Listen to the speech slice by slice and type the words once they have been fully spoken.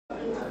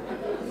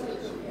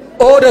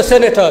Order,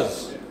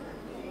 senators.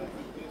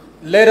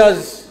 Let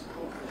us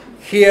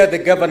hear the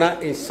governor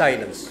in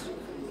silence.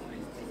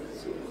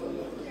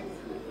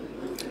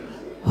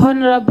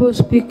 Honorable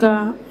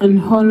Speaker and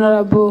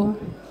honorable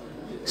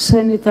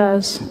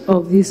senators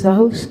of this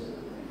House,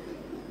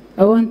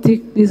 I want to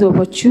take this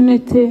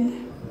opportunity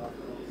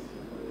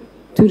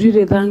to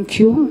really thank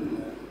you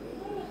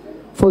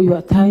for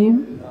your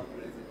time.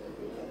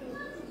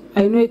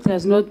 I know it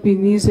has not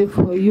been easy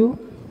for you.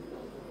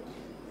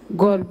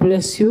 God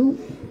bless you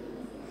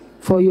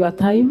for your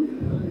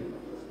time.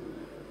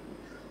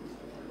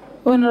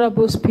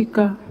 Honorable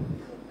Speaker,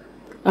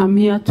 I'm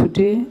here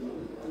today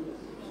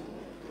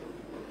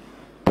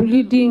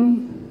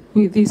pleading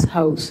with this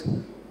House.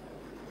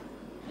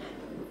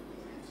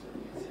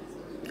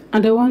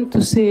 And I want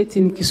to say it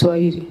in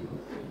Kiswahili.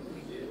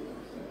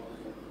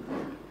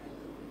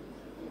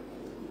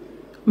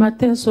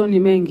 Mateso ni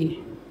mengi,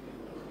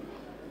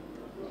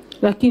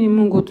 lakini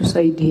Mungu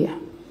tusaidia.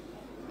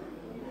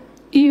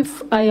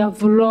 If I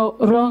have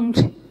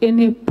wronged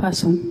any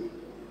person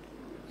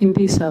in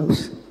this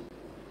House,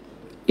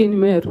 in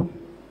Meru,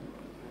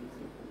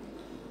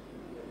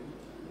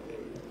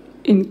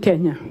 in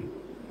Kenya,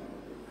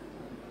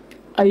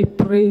 I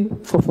pray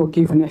for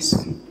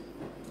forgiveness.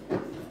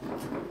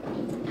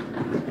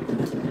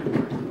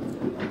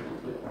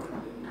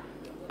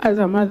 As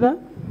a mother,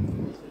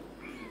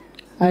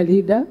 a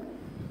leader,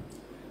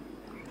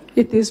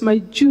 it is my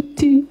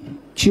duty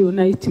to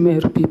unite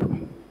Meru people.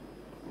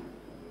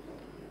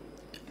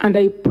 And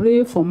I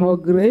pray for more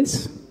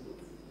grace,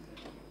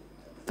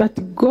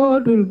 that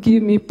God will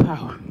give me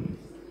power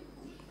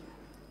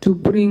to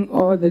bring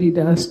all the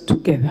leaders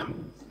together.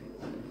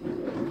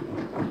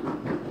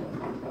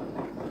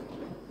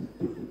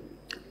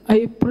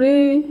 I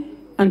pray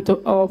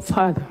unto our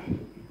Father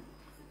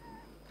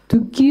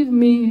to give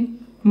me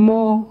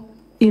more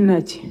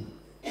energy,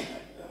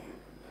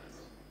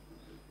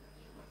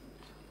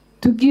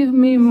 to give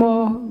me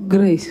more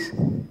grace.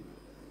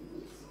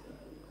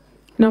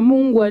 Na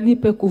Mungu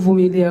anipe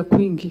kuvumilia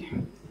kwingi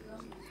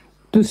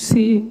to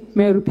see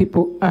Meru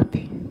people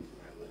happy.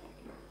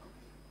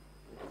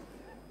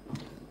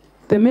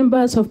 The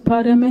members of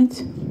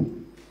Parliament,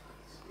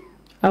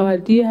 our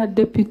dear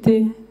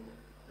Deputy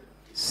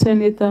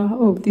Senator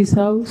of this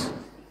House,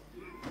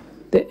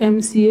 the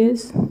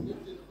MCAs,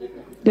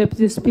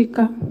 Deputy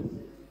Speaker,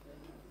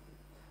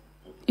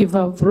 if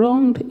I've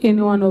wronged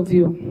any one of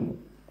you,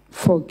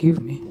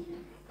 forgive me.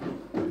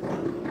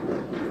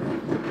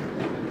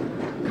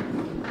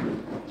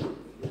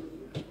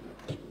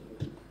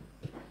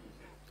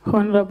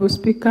 Honorable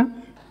Speaker,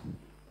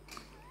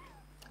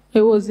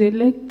 I was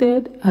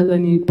elected as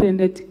an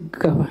independent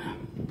governor.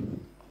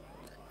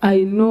 I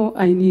know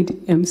I need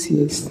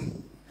MCAs.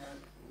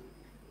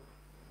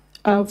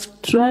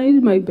 I've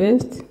tried my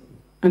best,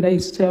 and I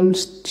shall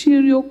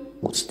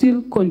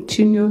still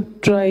continue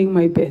trying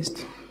my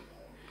best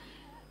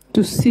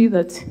to see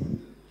that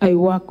I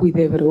work with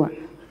everyone.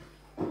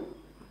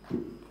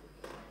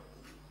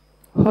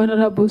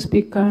 Honorable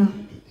Speaker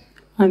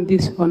and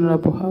this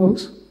Honorable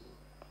House,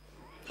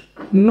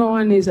 no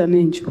one is an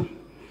angel.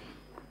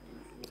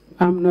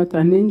 I'm not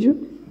an angel.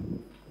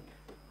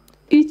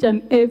 Each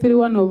and every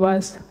one of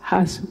us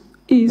has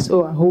his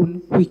or her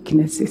own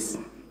weaknesses.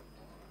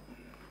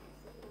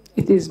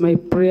 It is my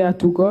prayer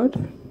to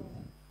God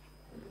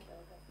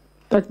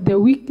that the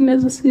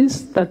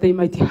weaknesses that they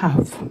might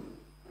have,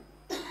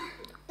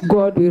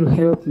 God will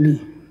help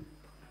me,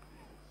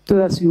 so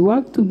that we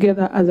work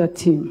together as a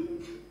team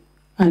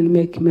and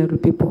make Meru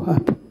people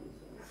happy.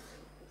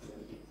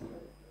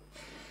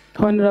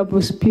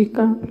 Honorable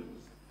Speaker,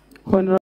 Honorable